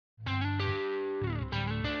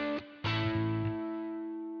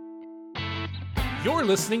You're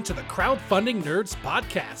listening to the Crowdfunding Nerds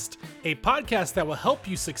Podcast, a podcast that will help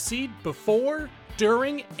you succeed before,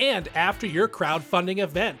 during, and after your crowdfunding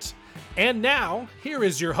event. And now, here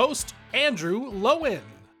is your host, Andrew Lowen.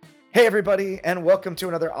 Hey everybody, and welcome to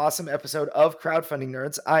another awesome episode of Crowdfunding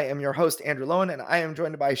Nerds. I am your host, Andrew Lowen, and I am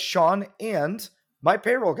joined by Sean and my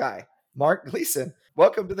payroll guy, Mark Gleason.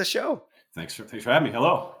 Welcome to the show. Thanks for having me.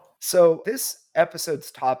 Hello. So this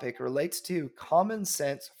episode's topic relates to common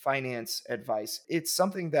sense finance advice. It's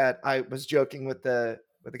something that I was joking with the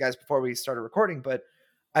guys before we started recording, but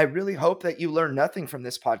I really hope that you learn nothing from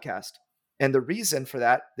this podcast. And the reason for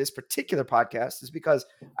that, this particular podcast, is because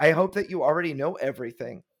I hope that you already know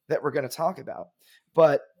everything that we're going to talk about.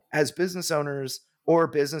 But as business owners or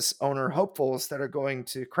business owner hopefuls that are going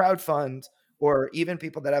to crowdfund, or even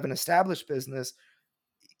people that have an established business,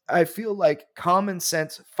 I feel like common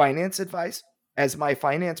sense finance advice, as my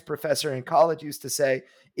finance professor in college used to say,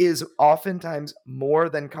 is oftentimes more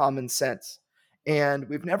than common sense. And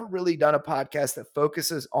we've never really done a podcast that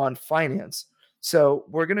focuses on finance. So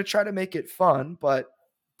we're going to try to make it fun, but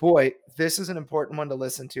boy, this is an important one to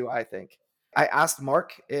listen to, I think. I asked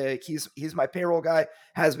Mark, he's my payroll guy,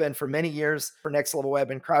 has been for many years for Next Level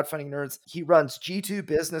Web and Crowdfunding Nerds. He runs G2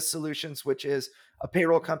 Business Solutions, which is a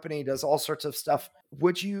payroll company, does all sorts of stuff.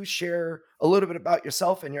 Would you share a little bit about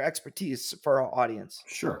yourself and your expertise for our audience?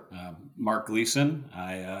 Sure. Mark Gleason.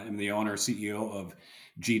 I am the owner, CEO of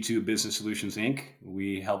G2 Business Solutions, Inc.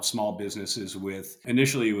 We help small businesses with,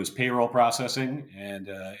 initially it was payroll processing, and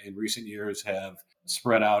in recent years have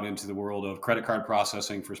spread out into the world of credit card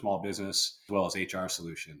processing for small business, as well as HR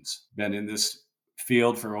solutions. Been in this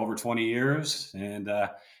field for over 20 years and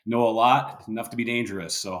know a lot, enough to be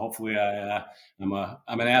dangerous. So hopefully I'm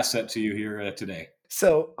an asset to you here today.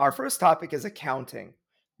 So our first topic is accounting.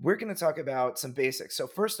 We're going to talk about some basics. So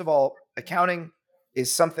first of all, accounting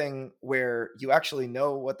is something where you actually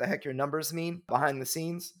know what the heck your numbers mean behind the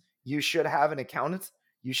scenes. You should have an accountant.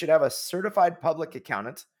 You should have a certified public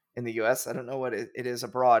accountant in the US. I don't know what it is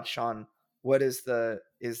abroad. Sean, what is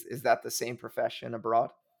is that the same profession abroad?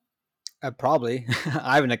 Probably.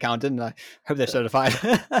 I have an accountant and I hope they're certified.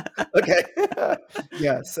 Okay.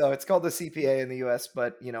 Yeah. So it's called the CPA in the US,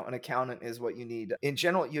 but an accountant is what you need. In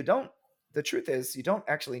general, the truth is you don't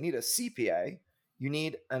actually need a CPA. You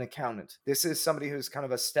need an accountant. This is somebody who's kind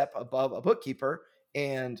of a step above a bookkeeper,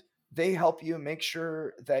 and they help you make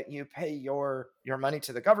sure that you pay your money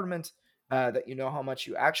to the government, that you know how much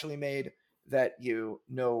you actually made, that you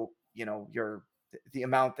know the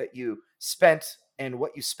amount that you spent and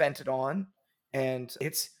what you spent it on. And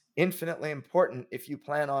it's infinitely important if you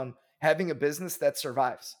plan on having a business that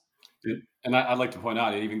survives. And I'd like to point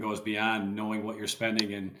out, it even goes beyond knowing what you're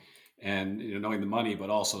spending and knowing the money,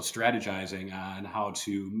 but also strategizing on how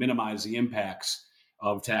to minimize the impacts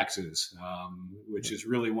of taxes, which is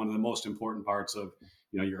really one of the most important parts of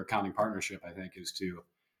your accounting partnership, I think, is to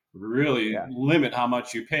really limit how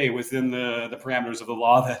much you pay within the parameters of the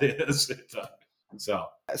law that is.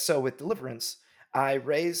 So with Deliverance, I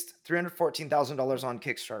raised $314,000 on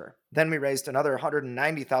Kickstarter. Then we raised another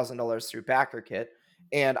 $190,000 through BackerKit,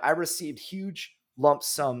 and I received huge lump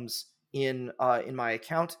sums in my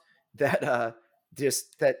account that the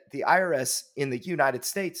IRS in the United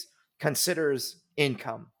States considers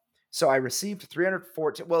income. So I received around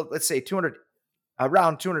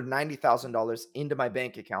 $290,000 into my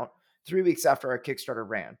bank account 3 weeks after our Kickstarter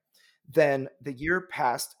ran. Then the year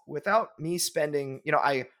passed without me spending.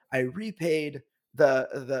 I repaid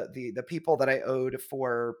the people that I owed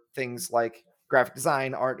for things like graphic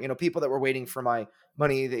design, art. People that were waiting for my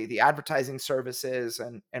money, the advertising services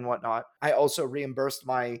and whatnot. I also reimbursed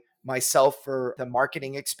myself for the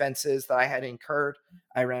marketing expenses that I had incurred.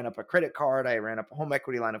 I ran up a credit card. I ran up a home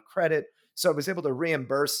equity line of credit. So I was able to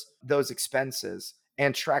reimburse those expenses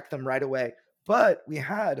and track them right away. But we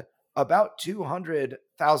had about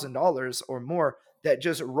 $200,000 or more that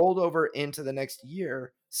just rolled over into the next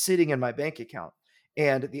year sitting in my bank account.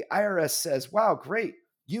 And the IRS says, wow, great,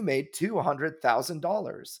 you made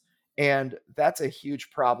 $200,000. And that's a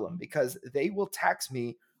huge problem because they will tax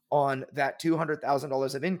me on that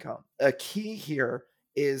 $200,000 of income. A key here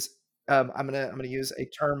is I'm gonna use a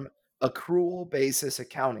term, accrual basis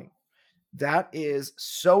accounting. That is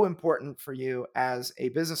so important for you as a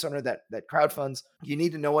business owner that crowdfunds. You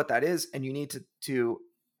need to know what that is, and you need to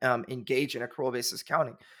engage in accrual basis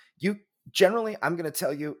accounting. Generally, I'm going to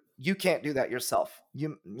tell you, you can't do that yourself.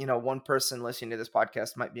 One person listening to this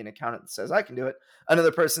podcast might be an accountant that says I can do it.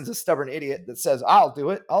 Another person's a stubborn idiot that says I'll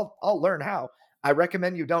do it. I'll learn how. I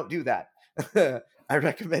recommend you don't do that. I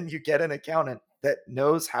recommend you get an accountant that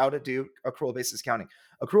knows how to do accrual basis accounting.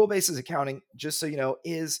 Accrual basis accounting, just so you know,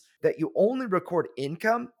 is that you only record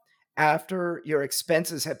income after your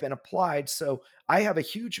expenses have been applied. So I have a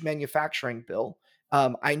huge manufacturing bill.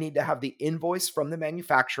 I need to have the invoice from the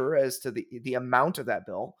manufacturer as to the amount of that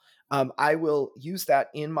bill. I will use that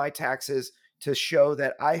in my taxes to show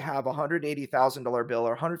that I have a $180,000 bill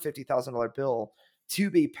or $150,000 bill to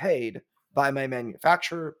be paid by my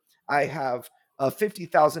manufacturer. I have a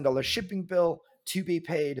 $50,000 shipping bill to be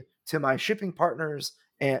paid to my shipping partners,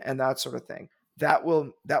 and that sort of thing. That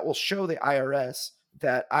will show the IRS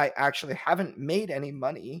that I actually haven't made any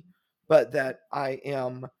money, but that I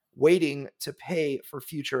am waiting to pay for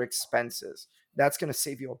future expenses. That's going to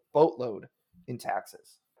save you a boatload in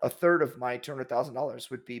taxes. A third of my $200,000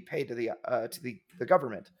 would be paid to the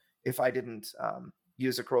government if I didn't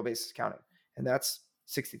use accrual basis accounting, and that's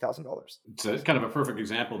 $60,000. It's kind of a perfect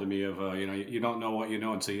example to me of you don't know what you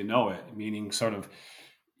know until you know it. Meaning, sort of,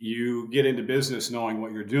 you get into business knowing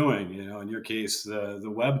what you're doing. In your case, the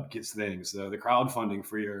web gets things, the crowdfunding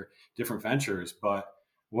for your different ventures. But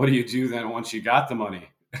what do you do then once you got the money?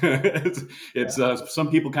 Some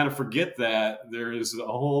people kind of forget that there is a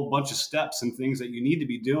whole bunch of steps and things that you need to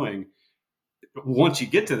be doing once you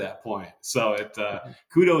get to that point. So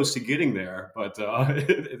kudos to getting there, but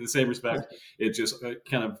in the same respect, it just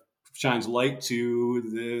kind of shines light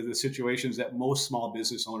to the situations that most small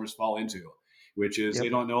business owners fall into, which is they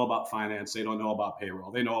don't know about finance, they don't know about payroll,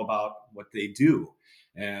 they know about what they do,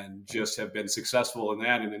 and just have been successful in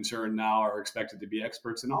that, and in turn now are expected to be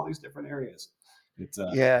experts in all these different areas.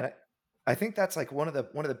 Yeah, I think that's like one of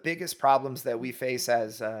the biggest problems that we face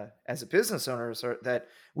as a business owners, or that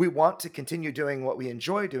we want to continue doing what we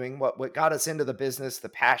enjoy doing, what got us into the business, the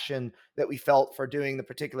passion that we felt for doing the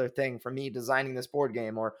particular thing. For me, designing this board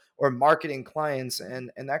game, or marketing clients,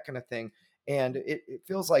 and that kind of thing. And it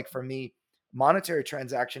feels like for me, monetary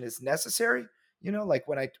transaction is necessary. Like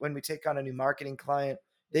when we take on a new marketing client,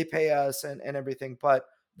 they pay us and everything, but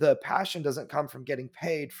the passion doesn't come from getting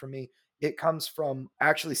paid. For me, it comes from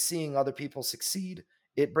actually seeing other people succeed.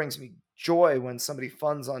 It brings me joy when somebody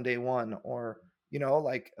funds on day one, or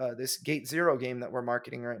like this Gate Zero game that we're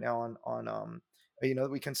marketing right now on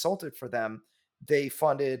we consulted for them. They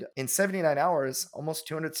funded in 79 hours almost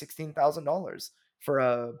 $216,000 for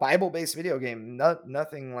a Bible-based video game.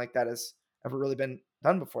 Nothing like that has ever really been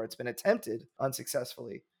done before. It's been attempted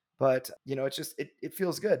unsuccessfully, but it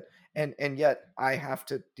feels good. And yet I have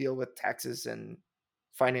to deal with taxes and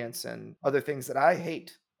finance and other things that I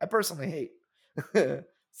personally hate.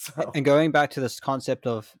 So And going back to this concept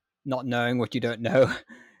of not knowing what you don't know,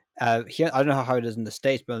 here, I don't know how it is in the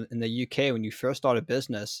States, but in the UK, when you first start a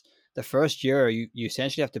business, the first year you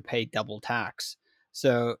essentially have to pay double tax.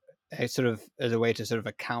 So it's sort of as a way to sort of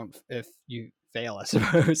account if you fail, I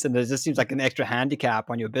suppose. And there just seems like an extra handicap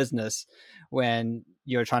on your business when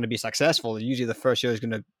you're trying to be successful. Usually the first year is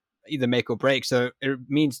going to either make or break. So it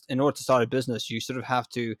means in order to start a business, you sort of have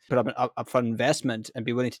to put up an upfront investment and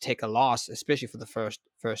be willing to take a loss, especially for the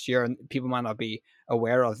first year. And people might not be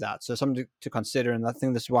aware of that. So something to consider. And I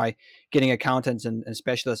think this is why getting accountants and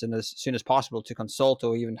specialists in as soon as possible to consult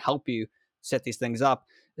or even help you set these things up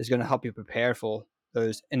is going to help you prepare for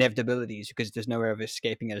those inevitabilities, because there's no way of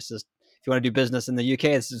escaping it. It's just, if you want to do business in the UK,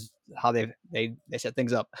 this is how they set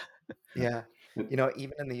things up. yeah.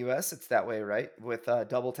 Even in the US, it's that way, right? With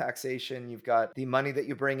double taxation, you've got the money that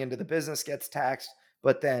you bring into the business gets taxed,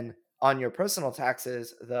 but then on your personal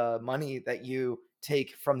taxes, the money that you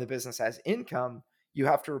take from the business as income, you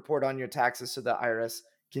have to report on your taxes so the IRS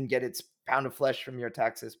can get its pound of flesh from your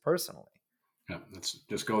taxes personally. Yeah, that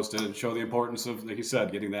just goes to show the importance of, like you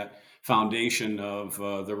said, getting that foundation of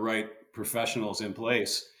the right professionals in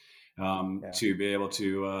place to be able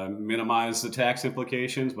to minimize the tax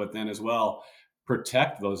implications, but then as well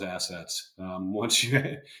protect those assets. Once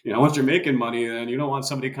once you're making money, then you don't want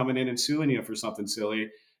somebody coming in and suing you for something silly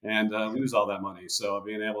and lose all that money. So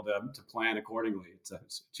being able to plan accordingly,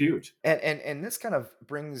 it's huge. And this kind of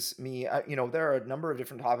brings me, there are a number of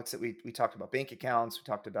different topics that we talked about. Bank accounts, we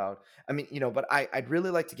talked about, but I'd really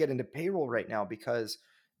like to get into payroll right now, because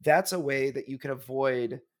that's a way that you can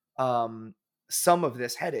avoid some of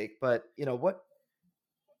this headache. But what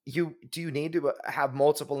do you need to have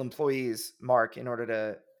multiple employees, Mark, in order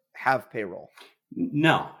to have payroll?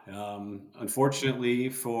 No, unfortunately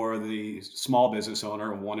for the small business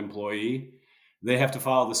owner of one employee, they have to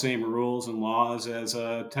follow the same rules and laws as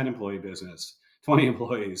a 10 employee business, 20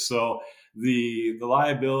 employees. So the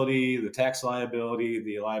liability, the tax liability,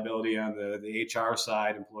 the liability on the HR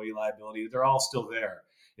side, employee liability, they're all still there.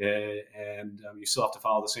 And you still have to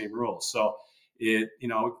follow the same rules. So it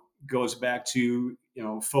goes back to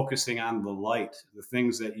focusing on the light, the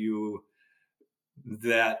things that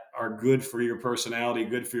are good for your personality,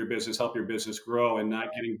 good for your business, help your business grow, and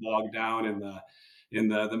not getting bogged down in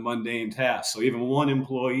the mundane tasks. So even one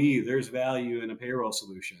employee, there's value in a payroll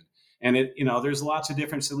solution. And there's lots of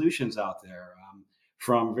different solutions out there,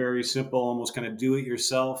 from very simple, almost kind of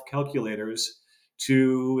do-it-yourself calculators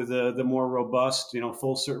to the more robust,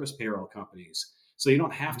 full service payroll companies. So you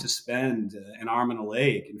don't have to spend an arm and a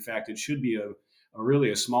leg. In fact, it should be a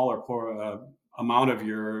really a smaller amount of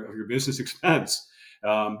your business expense.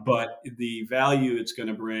 But the value it's going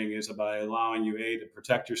to bring is by allowing you to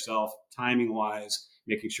protect yourself timing wise,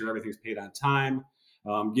 making sure everything's paid on time,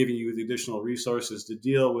 giving you the additional resources to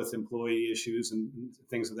deal with employee issues and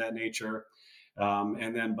things of that nature.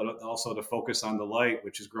 But also to focus on the light,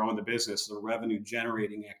 which is growing the business. The revenue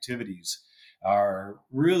generating activities are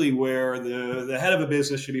really where the head of a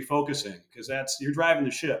business should be focusing, because you're driving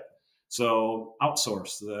the ship. So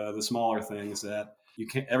outsource the smaller things that you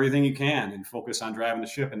can, everything you can, and focus on driving the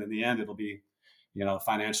ship. And in the end, it'll be,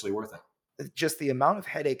 financially worth it. Just the amount of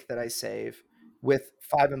headache that I save with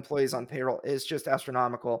 5 employees on payroll is just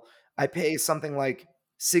astronomical. I pay something like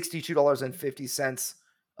 $62.50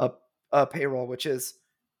 a payroll, which is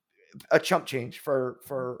a chump change for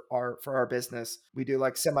our business. We do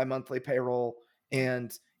like semi-monthly payroll,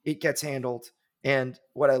 and it gets handled. And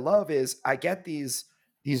what I love is I get these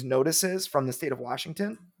notices from the state of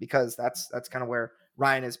Washington, because that's kind of where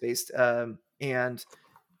Ryan is based. And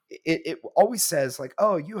it always says like,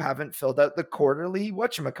 oh, you haven't filled out the quarterly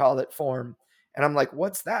whatchamacallit form. And I'm like,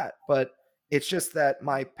 what's that? But it's just that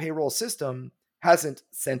my payroll system hasn't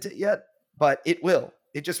sent it yet, but it will.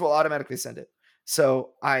 It just will automatically send it. So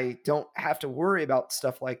I don't have to worry about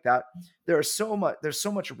stuff like that. There's so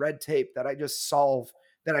much red tape that I just solve,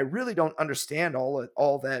 that I really don't understand all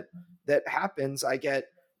that happens. I get,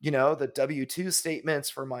 the W-2 statements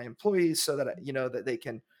for my employees so that, that they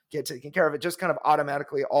can get taken care of. It just kind of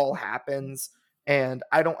automatically all happens, and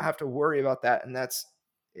I don't have to worry about that. And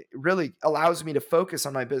it really allows me to focus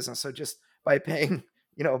on my business. So just by paying,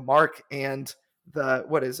 Mark and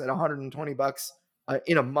what is it, $120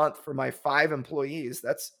 in a month for my 5 employees,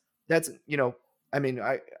 that's, I mean,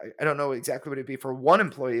 I don't know exactly what it'd be for one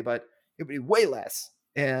employee, but it would be way less.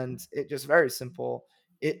 And it just very simple.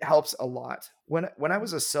 It helps a lot. When I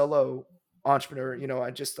was a solo entrepreneur,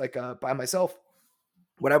 I just like by myself,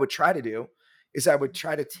 what I would try to do is I would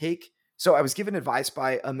try to so I was given advice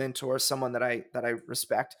by a mentor, someone that I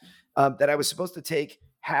respect, that I was supposed to take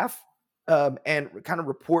half, and kind of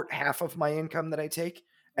report half of my income that I take.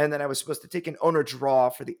 And then I was supposed to take an owner draw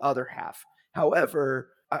for the other half.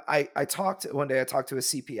 However, I talked to a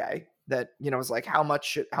CPA that, was like, how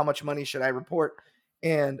much money should I report?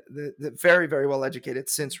 And the very, very well educated,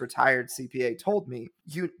 since retired CPA told me,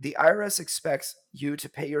 the IRS expects you to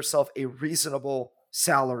pay yourself a reasonable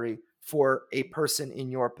salary for a person in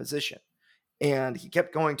your position. And he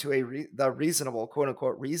kept going to the reasonable, quote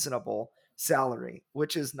unquote, reasonable salary,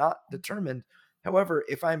 which is not determined. However,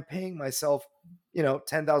 if I'm paying myself,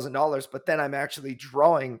 $10,000, but then I'm actually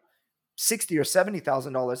drawing $60,000 or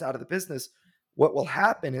 $70,000 out of the business, what will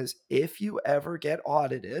happen is, if you ever get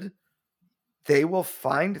audited, they will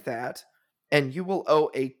find that, and you will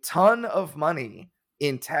owe a ton of money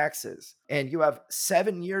in taxes. And you have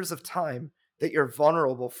 7 years of time that you're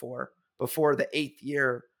vulnerable for before the 8th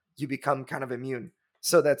year you become kind of immune.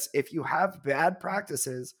 So that's, if you have bad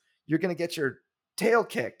practices, you're going to get your tail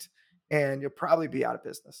kicked, and you'll probably be out of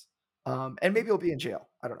business. And maybe you'll be in jail.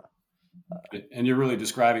 I don't know. And you're really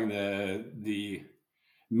describing the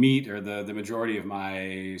meat, or the majority of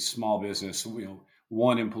my small business,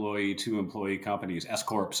 1 employee, 2 employee companies, S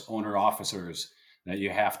corps, owner officers, that you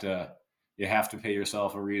have to pay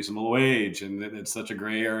yourself a reasonable wage. And it's such a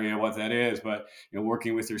gray area what that is, but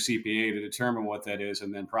working with your CPA to determine what that is,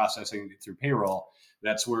 and then processing it through payroll,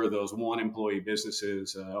 that's where those 1 employee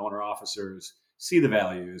businesses, owner officers, see the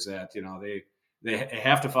value, is that they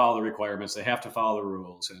have to follow the requirements, they have to follow the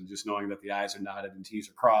rules, and just knowing that the I's are dotted and T's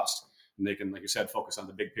are crossed, and they can, like you said, focus on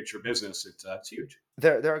the big picture business. It's huge.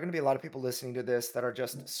 There are going to be a lot of people listening to this that are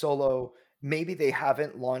just solo. Maybe they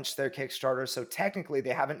haven't launched their Kickstarter, so technically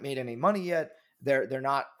they haven't made any money yet. They're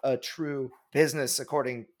not a true business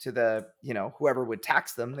according to the, whoever would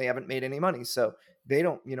tax them. They haven't made any money, so they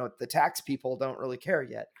don't, the tax people don't really care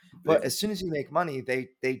yet. But as soon as you make money,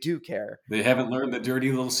 they do care. They haven't learned the dirty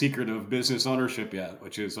little secret of business ownership yet,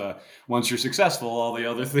 which is, once you're successful, all the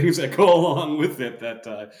other things that go along with it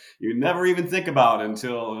that you never even think about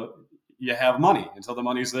until you have money, until the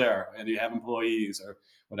money's there and you have employees, or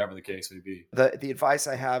whatever the case may be. The advice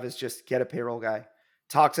I have is just get a payroll guy.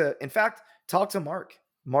 Talk to Mark.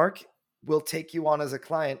 Mark will take you on as a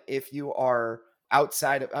client if you are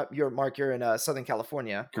outside of you're in Southern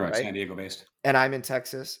California, Correct. right? San Diego based. And I'm in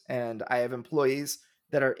Texas, and I have employees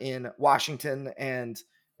that are in Washington, and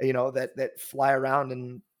that fly around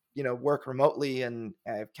and work remotely in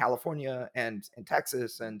California and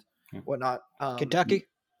Texas and Yeah. whatnot. Kentucky.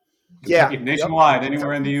 Yeah, Kentucky, yep, nationwide,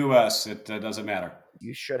 anywhere in the Kentucky. U.S., it doesn't matter.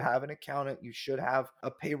 You should have an accountant. You should have a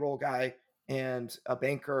payroll guy and a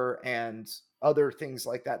banker and other things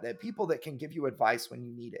like that. That people that can give you advice when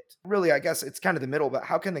you need it. Really, I guess it's kind of the middle. But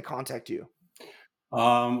how can they contact you?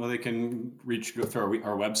 Well, they can go through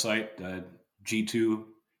our website,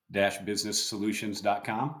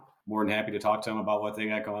 g2-businesssolutions.com. More than happy to talk to them about what they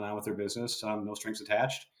got going on with their business. No strings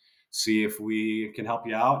attached. See if we can help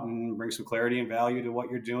you out and bring some clarity and value to what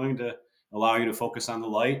you're doing to allow you to focus on the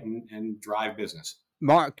light and drive business.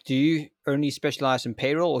 Mark, do you only specialize in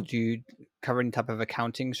payroll, or do you cover any type of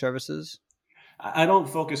accounting services? I don't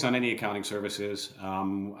focus on any accounting services.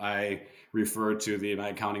 I refer to my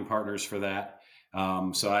accounting partners for that.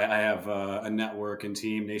 So I have a network and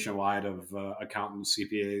team nationwide of accountants,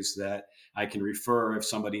 CPAs that I can refer if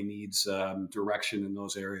somebody needs direction in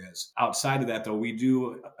those areas. Outside of that, though, we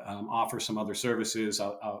do offer some other services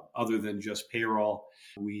other than just payroll.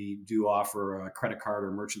 We do offer credit card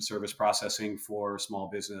or merchant service processing for small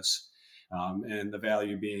business. And the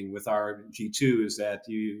value being with our G2 is that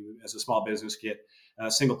you, as a small business, get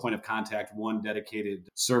a single point of contact, one dedicated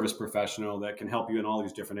service professional that can help you in all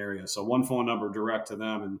these different areas. So one phone number direct to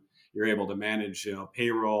them, and you're able to manage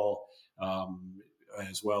payroll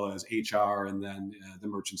as well as HR and then the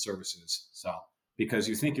merchant services. So because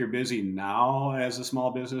you think you're busy now as a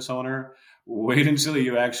small business owner, wait until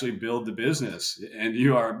you actually build the business and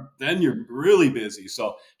you're really busy.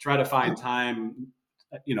 So try to find time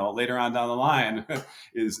later on down the line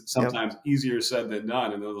is sometimes easier said than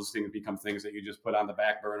done. And those things become things that you just put on the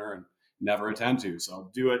back burner and never attend to.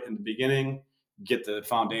 So do it in the beginning, get the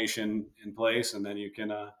foundation in place, and then you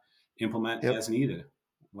can implement as needed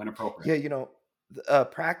when appropriate. Yeah,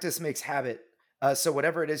 practice makes habit. So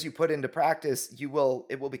whatever it is you put into practice, it will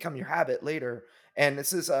become your habit later. And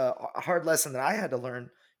this is a hard lesson that I had to learn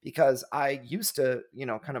because I used to,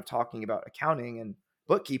 kind of talking about accounting and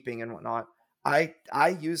bookkeeping and whatnot. I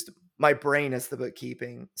used my brain as the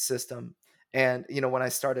bookkeeping system. And when I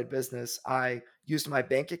started business, I used my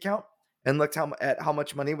bank account and looked at how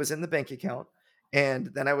much money was in the bank account. And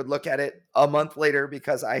then I would look at it a month later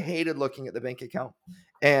because I hated looking at the bank account,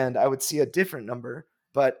 and I would see a different number,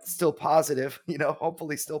 but still positive,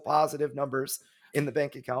 hopefully still positive numbers in the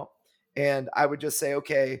bank account. And I would just say,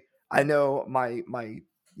 okay, I know my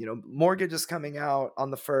mortgage is coming out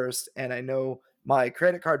on the 1st, and I know my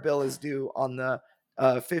credit card bill is due on the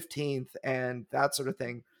 15th, and that sort of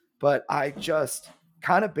thing. But I just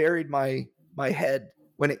kind of buried my head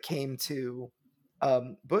when it came to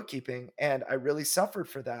bookkeeping, and I really suffered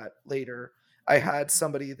for that later. I had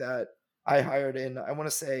somebody that I hired in, I want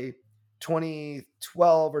to say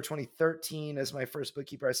 2012 or 2013 as my first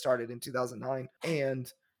bookkeeper. I started in 2009,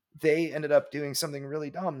 and they ended up doing something really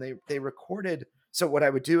dumb. They recorded. So what I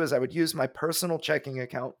would do is I would use my personal checking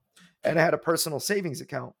account, and I had a personal savings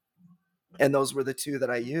account. And those were the two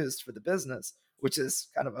that I used for the business, which is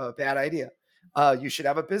kind of a bad idea. You should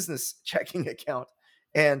have a business checking account.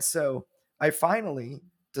 And so I finally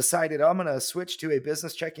decided I'm going to switch to a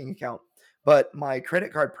business checking account, but my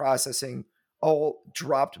credit card processing all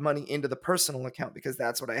dropped money into the personal account because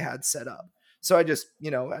that's what I had set up. So I just,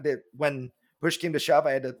 when push came to shove,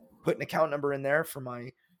 I had to put an account number in there for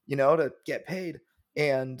my, to get paid.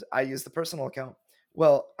 And I used the personal account.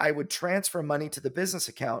 Well, I would transfer money to the business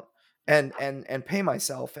account and pay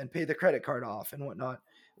myself and pay the credit card off and whatnot.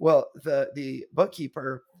 Well, the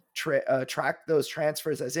bookkeeper tracked those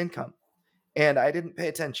transfers as income, and I didn't pay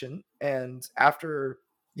attention. And after,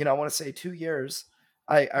 I want to say 2 years,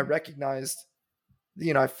 I recognized,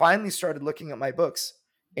 I finally started looking at my books,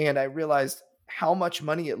 and I realized how much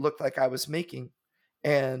money it looked like I was making.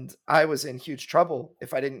 And I was in huge trouble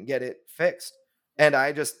if I didn't get it fixed. And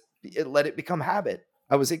let it become habit.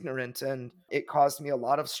 I was ignorant, and it caused me a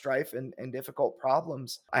lot of strife and difficult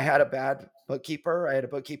problems. I had a bad bookkeeper. I had a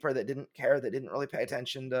bookkeeper that didn't care, that didn't really pay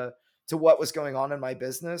attention to what was going on in my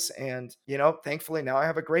business. And, thankfully now I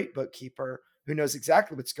have a great bookkeeper who knows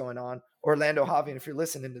exactly what's going on. Orlando Javian, if you're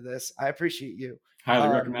listening to this, I appreciate you. Highly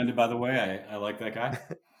recommended, by the way. I like that guy.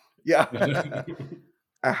 Yeah.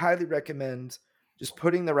 I highly recommend just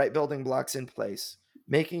putting the right building blocks in place,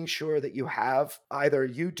 making sure that you have either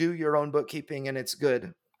you do your own bookkeeping and it's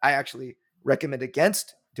good. I actually recommend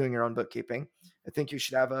against doing your own bookkeeping. I think you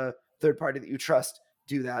should have a third party that you trust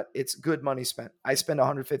do that. It's good money spent. I spend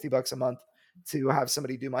 $150 a month to have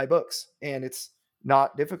somebody do my books. And it's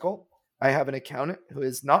not difficult. I have an accountant who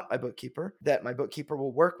is not my bookkeeper that my bookkeeper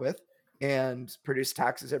will work with and produce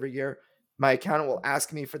taxes every year. My accountant will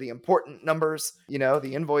ask me for the important numbers,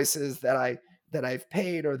 the invoices that I've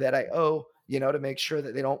paid or that I owe, to make sure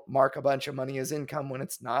that they don't mark a bunch of money as income when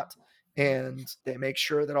it's not. And they make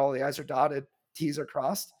sure that all the I's are dotted, T's are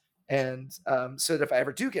crossed. And so that if I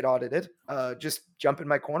ever do get audited, just jump in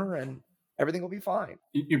my corner and everything will be fine.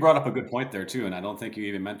 You brought up a good point there too, and I don't think you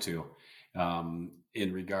even meant to,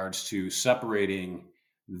 in regards to separating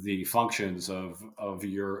the functions of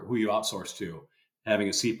your who you outsource to, having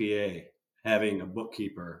a CPA, having a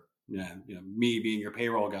bookkeeper, me being your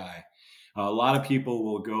payroll guy. A lot of people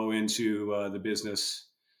will go into the business,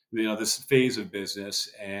 this phase of business,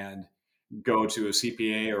 and go to a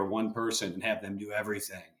CPA or one person and have them do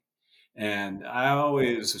everything. And I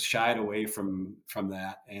always shied away from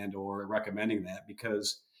that and or recommending that,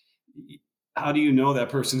 because how do you know that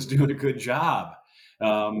person's doing a good job? They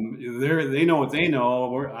know what they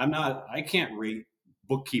know. I can't rate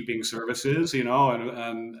bookkeeping services,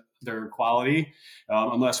 and their quality,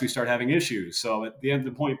 unless we start having issues. So at the end,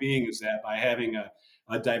 the point being is that by having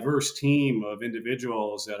a diverse team of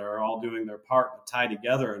individuals that are all doing their part to tie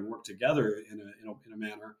together and work together in a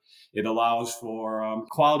manner, it allows for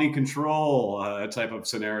quality control type of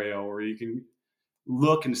scenario where you can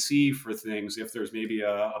look and see for things if there's maybe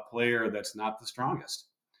a player that's not the strongest.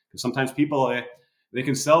 Because sometimes people, they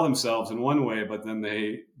can sell themselves in one way, but then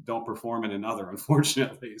they don't perform in another,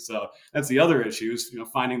 unfortunately. So that's the other issues,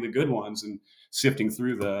 finding the good ones and sifting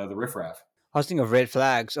through the riffraff. I was thinking of red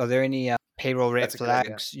flags. Are there any payroll red That's a good idea.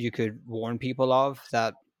 flags you could warn people of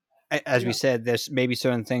that, as we Yeah. said, there's maybe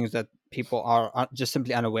certain things that people are just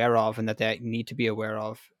simply unaware of and that they need to be aware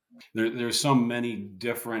of? There's so many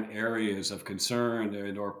different areas of concern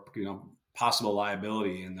or possible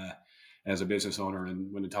liability as a business owner,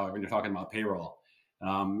 and when you're talking about payroll,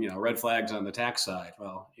 red flags on the tax side.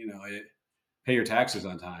 Well, pay your taxes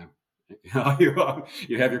on time.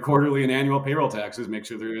 You have your quarterly and annual payroll taxes. Make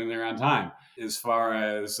sure they're in there on time. As far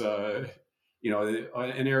as an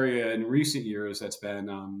area in recent years that's been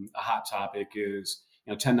a hot topic is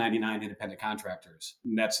 1099 independent contractors.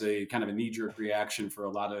 And that's a kind of a knee-jerk reaction for a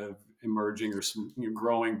lot of emerging or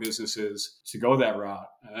growing businesses to go that route.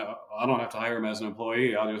 I don't have to hire them as an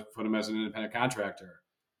employee. I'll just put them as an independent contractor.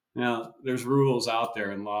 Now, there's rules out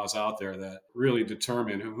there and laws out there that really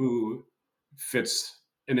determine who fits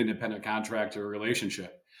an independent contractor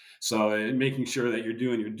relationship. So making sure that you're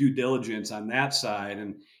doing your due diligence on that side.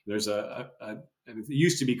 And there's it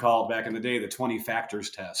used to be called back in the day the 20 factors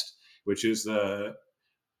test, which is a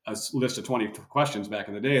list of 20 questions back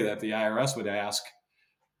in the day that the IRS would ask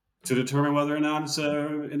to determine whether or not it's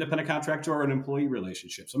an independent contractor or an employee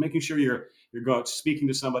relationship. So making sure you're speaking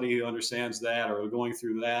to somebody who understands that or going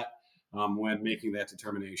through that when making that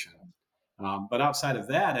determination. But outside of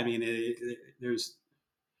that, I mean, there's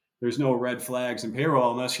no red flags in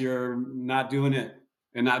payroll unless you're not doing it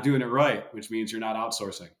and not doing it right, which means you're not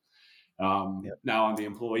outsourcing. Yep. Now, on the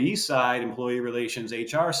employee side, employee relations,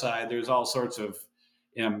 HR side, there's all sorts of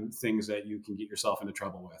things that you can get yourself into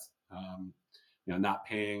trouble with. Not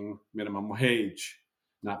paying minimum wage,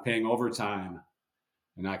 not paying overtime,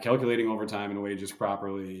 and not calculating overtime and wages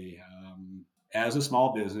properly. As a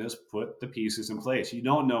small business, put the pieces in place. You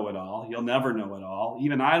don't know it all. You'll never know it all.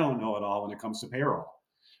 Even I don't know it all when it comes to payroll.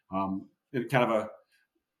 Kind of a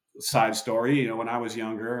side story, when I was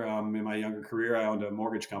younger, in my younger career, I owned a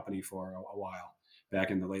mortgage company for a while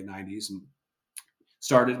back in the late 90s, and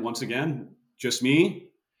started once again, just me,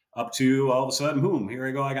 up to all of a sudden, boom, here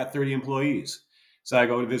I go. I got 30 employees. So I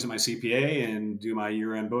go to visit my CPA and do my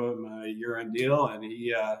year-end deal. And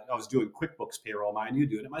I was doing QuickBooks payroll, mind you,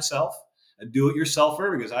 doing it myself. A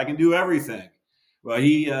do-it-yourselfer because I can do everything. Well,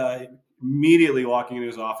 he immediately walking into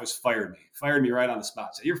his office fired me right on the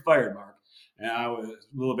spot. Said, "You're fired, Mark." And I was a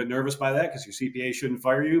little bit nervous by that because your CPA shouldn't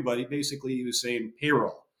fire you. But he was saying,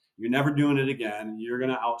 payroll, you're never doing it again. You're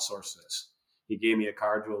going to outsource this. He gave me a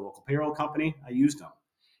card to a local payroll company. I used them.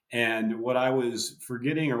 And what I was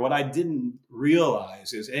forgetting or what I didn't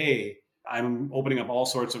realize is I'm opening up all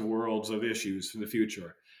sorts of worlds of issues for the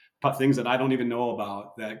future, things that I don't even know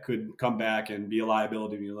about that could come back and be a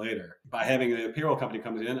liability to me later. By having a payroll company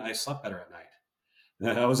come in, I slept better at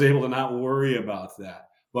night. I was able to not worry about that.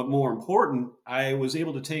 But more important, I was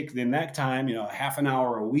able to take in that time, half an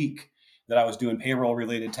hour a week that I was doing payroll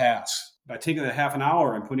related tasks. By taking that half an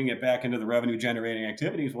hour and putting it back into the revenue generating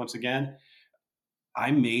activities, once again,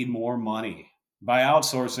 I made more money by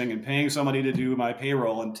outsourcing and paying somebody to do my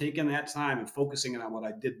payroll and taking that time and focusing on what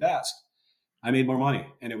I did best. I made more money,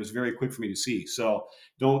 and it was very quick for me to see. So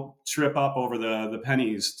don't trip up over the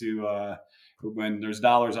pennies to when there's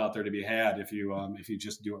dollars out there to be had if you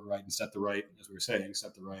just do it right and set the right, as we were saying,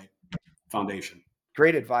 set the right foundation.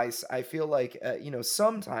 Great advice. I feel like,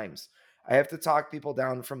 sometimes I have to talk people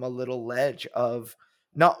down from a little ledge of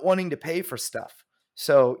not wanting to pay for stuff.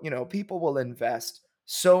 So, people will invest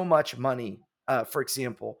so much money, for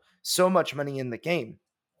example, so much money in the game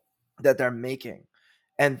that they're making.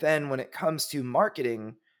 And then when it comes to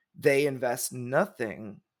marketing, they invest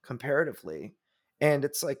nothing comparatively. And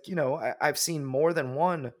it's like, I've seen more than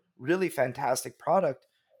one really fantastic product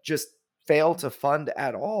just fail to fund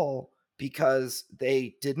at all because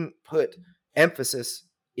they didn't put emphasis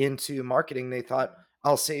into marketing. They thought,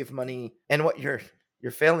 I'll save money. And what you're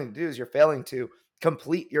failing to do is you're failing to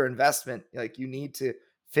complete your investment. Like, you need to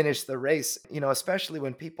finish the race, especially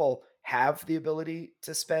when people have the ability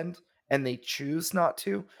to spend and they choose not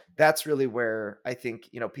to. That's really where I think,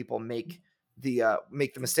 people make the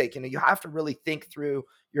mistake. You have to really think through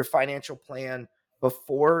your financial plan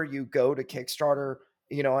before you go to Kickstarter.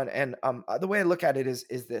 And the way I look at it is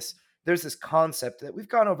this: there's this concept that we've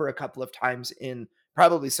gone over a couple of times in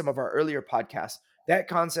probably some of our earlier podcasts. That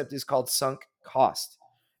concept is called sunk cost.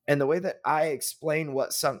 And the way that I explain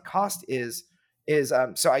what sunk cost is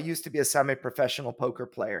so I used to be a semi-professional poker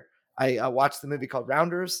player. I watched the movie called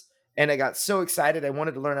Rounders, and I got so excited. I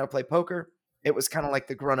wanted to learn how to play poker. It was kind of like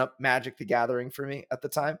the grown-up Magic the Gathering for me at the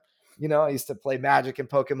time. I used to play Magic and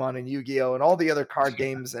Pokemon and Yu-Gi-Oh and all the other card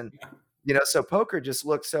games, and so poker just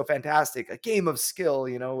looked so fantastic. A game of skill,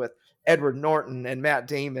 with Edward Norton and Matt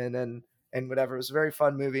Damon and whatever. It was a very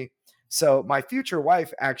fun movie. So my future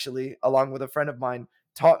wife actually, along with a friend of mine,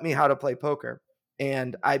 taught me how to play poker,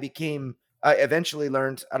 and I eventually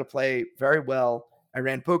learned how to play very well. I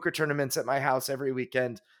ran poker tournaments at my house every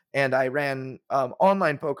weekend, and I ran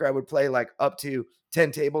online poker. I would play like up to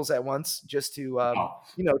 10 tables at once just to, Oh,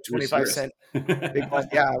 you're 25 serious. cent big blind.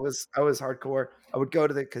 Yeah, I was hardcore. I would go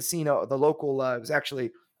to the casino, the local, it was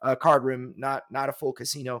actually a card room, not a full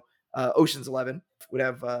casino. Ocean's 11 would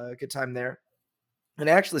have a good time there. And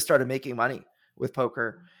I actually started making money with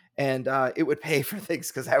poker, and it would pay for things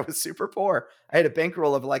because I was super poor. I had a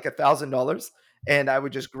bankroll of like $1,000, and I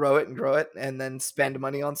would just grow it, and then spend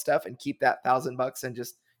money on stuff and keep that $1,000 and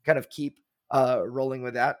just kind of keep rolling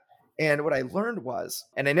with that. And what I learned was,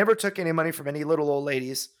 and I never took any money from any little old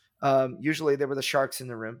ladies. Usually they were the sharks in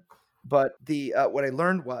the room. But the what I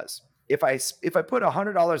learned was, if I put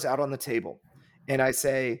 $100 out on the table, and I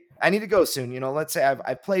say I need to go soon, let's say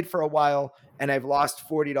I've played for a while and I've lost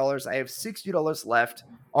 $40. I have $60 left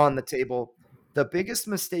on the table. The biggest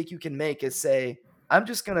mistake you can make is say, I'm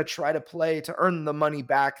just going to try to play to earn the money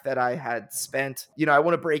back that I had spent. I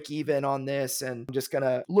want to break even on this, and I'm just going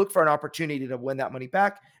to look for an opportunity to win that money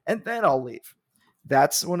back, and then I'll leave.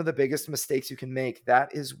 That's one of the biggest mistakes you can make.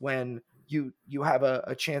 That is when you have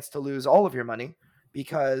a chance to lose all of your money,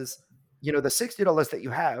 because the $60 that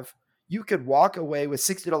you have, you could walk away with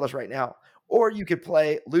 $60 right now, or you could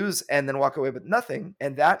play, lose, and then walk away with nothing.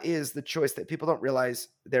 And that is the choice that people don't realize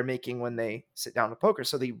they're making when they sit down to poker.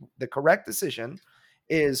 So the correct decision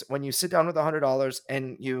is when you sit down with $100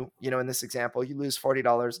 and in this example, you lose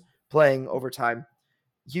 $40 playing overtime.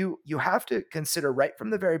 You have to consider right from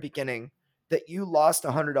the very beginning that you lost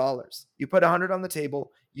 $100. You put 100 on the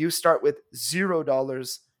table, you start with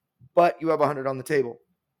 $0, but you have 100 on the table.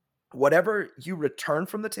 Whatever you return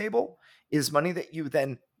from the table is money that you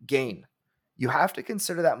then gain. You have to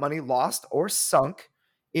consider that money lost or sunk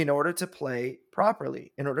in order to play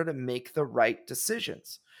properly, in order to make the right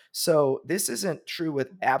decisions. So this isn't true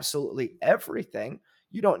with absolutely everything.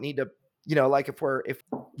 You don't need to, like if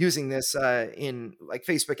using this in like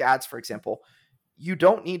Facebook ads, for example, you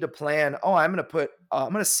don't need to plan, oh, I'm going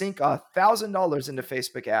to sink $1,000 into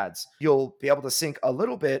Facebook ads. You'll be able to sink a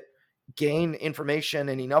little bit, gain information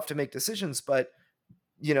and enough to make decisions, but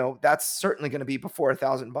that's certainly going to be before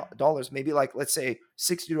 $1,000. Maybe like, let's say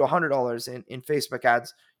 $60 to $100 in Facebook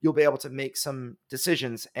ads, you'll be able to make some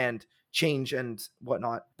decisions and change and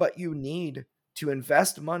whatnot. But you need to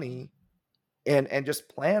invest money and just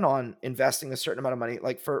plan on investing a certain amount of money.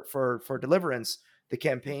 Like for Deliverance, the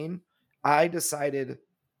campaign, I decided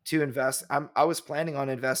to invest. I was planning on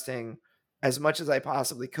investing as much as I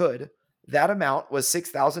possibly could. That amount was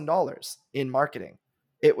 $6,000 in marketing.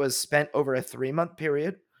 It was spent over a 3-month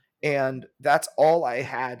period, and that's all I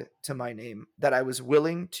had to my name that I was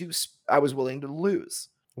willing to lose.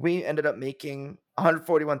 We ended up making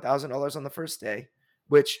 $141,000 on the first day,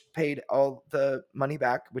 which paid all the money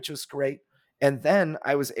back, which was great. And then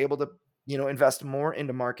I was able to, invest more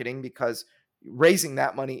into marketing because raising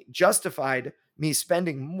that money justified me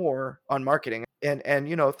spending more on marketing. And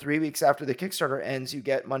 3 weeks after the Kickstarter ends, you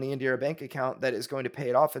get money into your bank account that is going to pay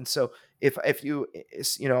it off. And so if you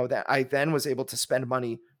that I then was able to spend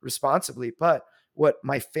money responsibly. But what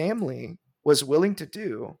my family was willing to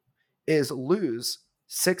do is lose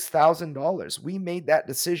 $6,000. We made that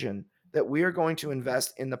decision that we are going to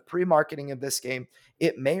invest in the pre-marketing of this game.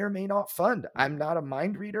 It may or may not fund. I'm not a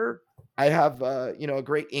mind reader. I have a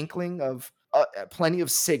great inkling of plenty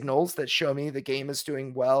of signals that show me the game is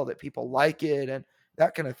doing well, that people like it, and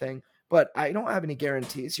that kind of thing. But I don't have any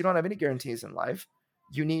guarantees. You don't have any guarantees in life.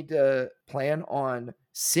 You need to plan on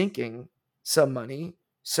sinking some money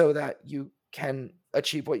so that you can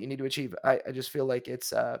achieve what you need to achieve. I just feel like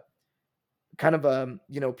it's kind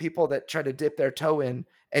of people that try to dip their toe in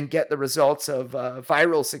and get the results of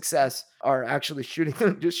viral success are actually shooting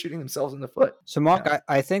themselves in the foot. So, Mark,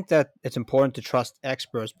 I think that it's important to trust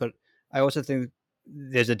experts, but I also think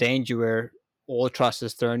there's a danger where all trust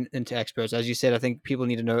is thrown into experts. As you said, I think people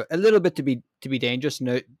need to know a little bit to be dangerous,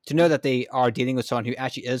 to know that they are dealing with someone who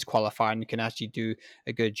actually is qualified and can actually do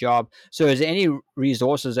a good job. So, is there any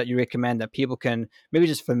resources that you recommend that people can maybe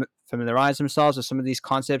just familiarize themselves with some of these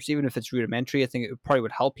concepts, even if it's rudimentary? I think it probably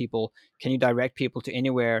would help people. Can you direct people to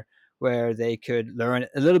anywhere where they could learn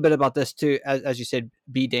a little bit about this too, as you said,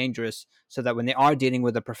 be dangerous, so that when they are dealing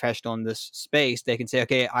with a professional in this space, they can say,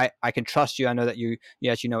 okay, I can trust you. I know that you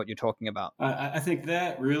actually know what you're talking about. I think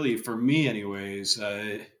that really, for me anyways,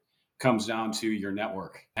 comes down to your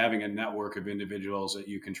network, having a network of individuals that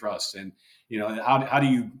you can trust. And, how do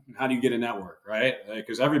you get a network, right?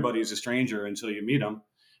 Because everybody is a stranger until you meet them.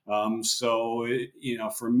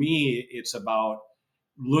 For me, it's about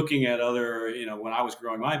looking at other, when I was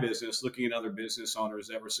growing my business, looking at other business owners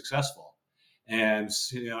that were successful and,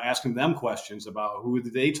 asking them questions about who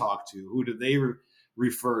did they talk to, who did they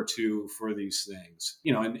refer to for these things.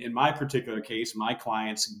 In my particular case, my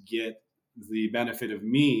clients get the benefit of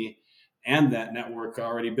me and that network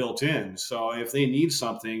already built in. So if they need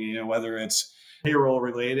something, whether it's payroll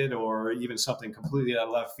related or even something completely out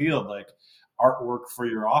of left field, like artwork for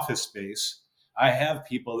your office space, I have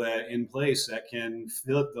people that in place that can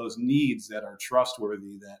fill those needs that are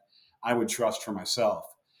trustworthy, that I would trust for myself.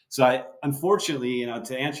 So unfortunately,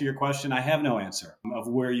 to answer your question, I have no answer of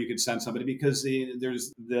where you could send somebody, because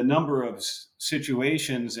there's the number of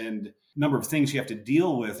situations and number of things you have to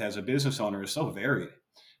deal with as a business owner is so varied.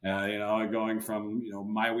 Going from,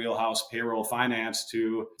 my wheelhouse, payroll, finance,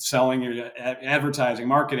 to selling your advertising,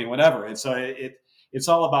 marketing, whatever. And so it's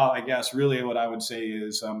all about, I guess, really what I would say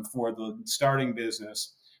is for the starting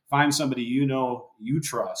business, find somebody you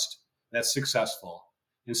trust that's successful,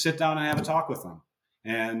 and sit down and have a talk with them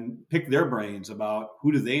and pick their brains about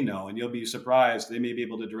who do they know. And you'll be surprised. They may be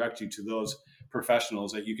able to direct you to those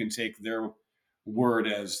professionals that you can take their word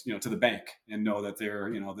as, to the bank, and know that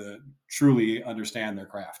they're, truly understand their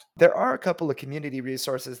craft. There are a couple of community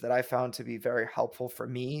resources that I found to be very helpful for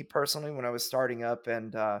me personally when I was starting up,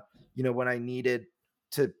 and, when I needed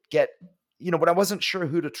to get, when I wasn't sure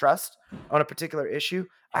who to trust on a particular issue,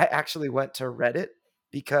 I actually went to Reddit,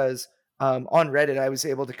 because on Reddit, I was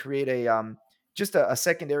able to create just a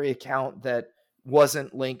secondary account that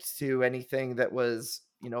wasn't linked to anything that was,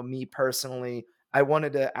 me personally. I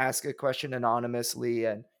wanted to ask a question anonymously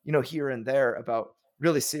and, here and there about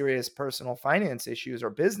really serious personal finance issues or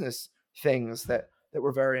business things that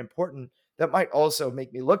were very important, that might also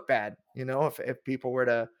make me look bad, if people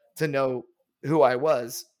were to know who I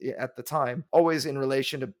was at the time, always in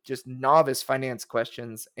relation to just novice finance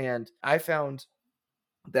questions. And I found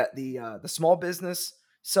that the small business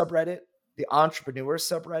subreddit, the entrepreneur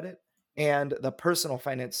subreddit, and the personal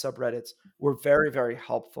finance subreddits were very, very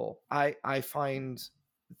helpful. I find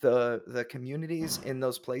the communities in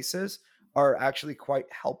those places are actually quite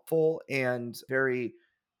helpful and very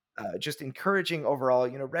just encouraging overall.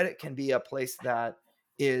 Reddit can be a place that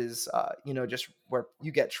is just where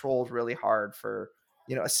you get trolled really hard for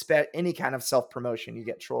any kind of self promotion. You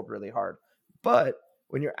get trolled really hard, but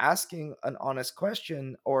when you're asking an honest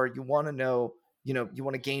question, or you want to know, you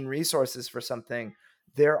want to gain resources for something,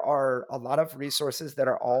 there are a lot of resources that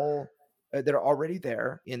are already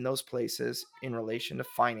there in those places in relation to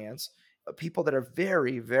finance. People that are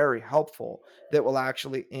very, very helpful, that will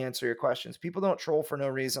actually answer your questions. People don't troll for no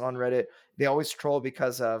reason on Reddit. They always troll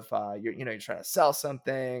because of you're trying to sell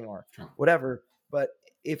something or whatever. But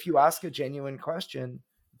if you ask a genuine question,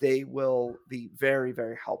 they will be very,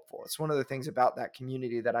 very helpful. It's one of the things about that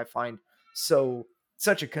community that I find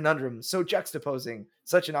such a conundrum, so juxtaposing,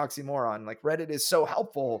 such an oxymoron. Like, Reddit is so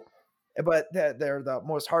helpful, but they're the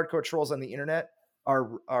most hardcore trolls on the internet.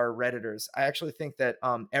 are Redditors. I actually think that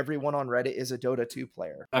everyone on Reddit is a Dota 2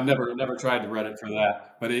 player. I've never tried to Reddit for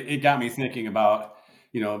that, but it got me thinking about,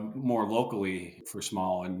 more locally for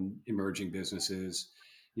small and emerging businesses,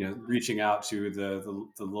 reaching out to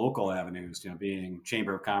the local avenues, being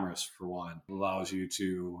Chamber of Commerce for one, allows you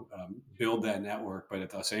to build that network, but at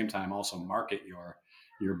the same time also market your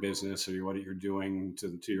business or what you're doing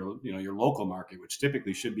to your local market, which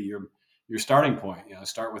typically should be your starting point.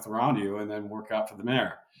 Start with around you and then work out from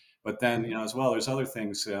there. But then, as well, there's other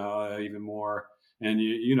things even more, and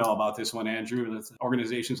you know about this one, Andrew. That's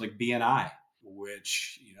organizations like BNI,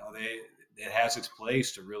 which it has its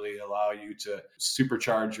place to really allow you to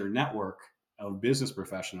supercharge your network of business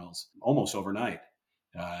professionals almost overnight.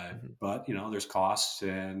 But there's costs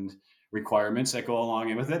and requirements that go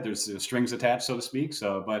along with it. There's strings attached, so to speak.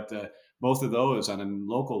 So, but both of those on a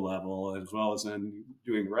local level, as well as then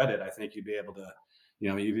doing Reddit, I think you'd be able to,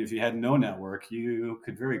 even if you had no network, you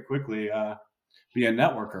could very quickly be a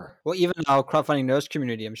networker. Well, even our crowdfunding nerds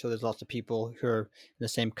community, I'm sure there's lots of people who are in the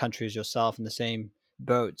same country as yourself, in the same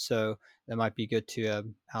boat. So that might be good to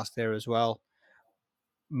ask there as well.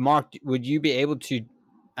 Mark, would you be able to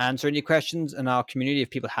answer any questions in our community if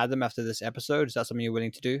people had them after this episode? Is that something you're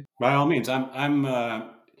willing to do? By all means.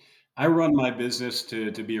 I run my business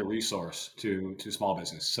to be a resource to small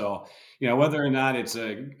business. So, whether or not it's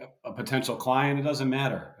a potential client, it doesn't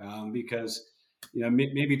matter, because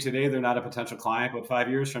maybe today they're not a potential client, but 5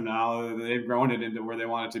 years from now they've grown it into where they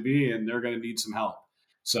want it to be, and they're going to need some help.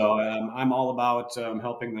 So I'm all about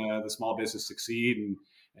helping the small business succeed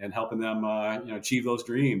and helping them achieve those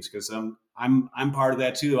dreams, because I'm part of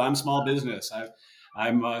that too. I'm small business.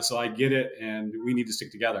 So I get it, and we need to stick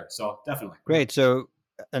together. So definitely. Great. So,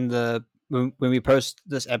 and when we post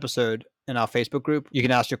this episode in our Facebook group, you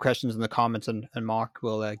can ask your questions in the comments, and Mark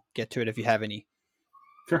will get to it if you have any.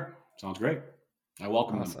 Sure. Sounds great. I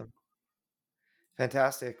welcome them.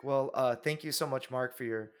 Fantastic. Well, thank you so much, Mark, for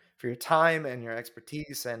your time and your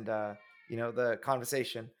expertise and the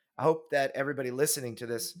conversation. I hope that everybody listening to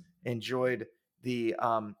this enjoyed the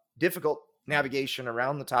difficult navigation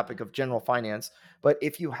around the topic of general finance. But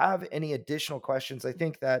if you have any additional questions, I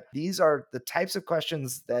think that these are the types of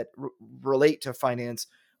questions that relate to finance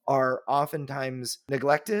are oftentimes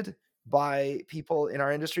neglected by people in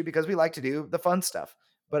our industry because we like to do the fun stuff.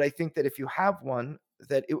 But I think that if you have one,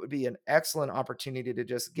 that it would be an excellent opportunity to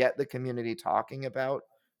just get the community talking about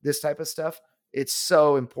this type of stuff. It's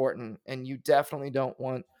so important, and you definitely don't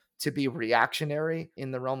want to be reactionary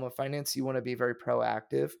in the realm of finance. You want to be very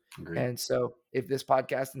proactive. Agreed. And so if this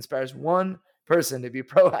podcast inspires one person to be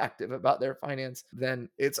proactive about their finance, then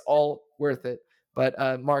it's all worth it.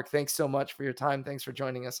 But Mark, thanks so much for your time. Thanks for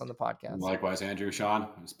joining us on the podcast. Likewise, Andrew, Sean,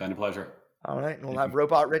 it's been a pleasure. All right. And we'll have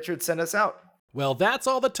Robot Richard send us out. Well, that's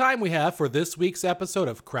all the time we have for this week's episode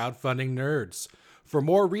of Crowdfunding Nerds. For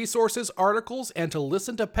more resources, articles, and to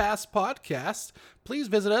listen to past podcasts, please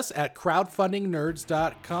visit us at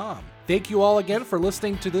crowdfundingnerds.com. Thank you all again for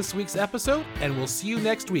listening to this week's episode, and we'll see you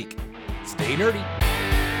next week. Stay nerdy.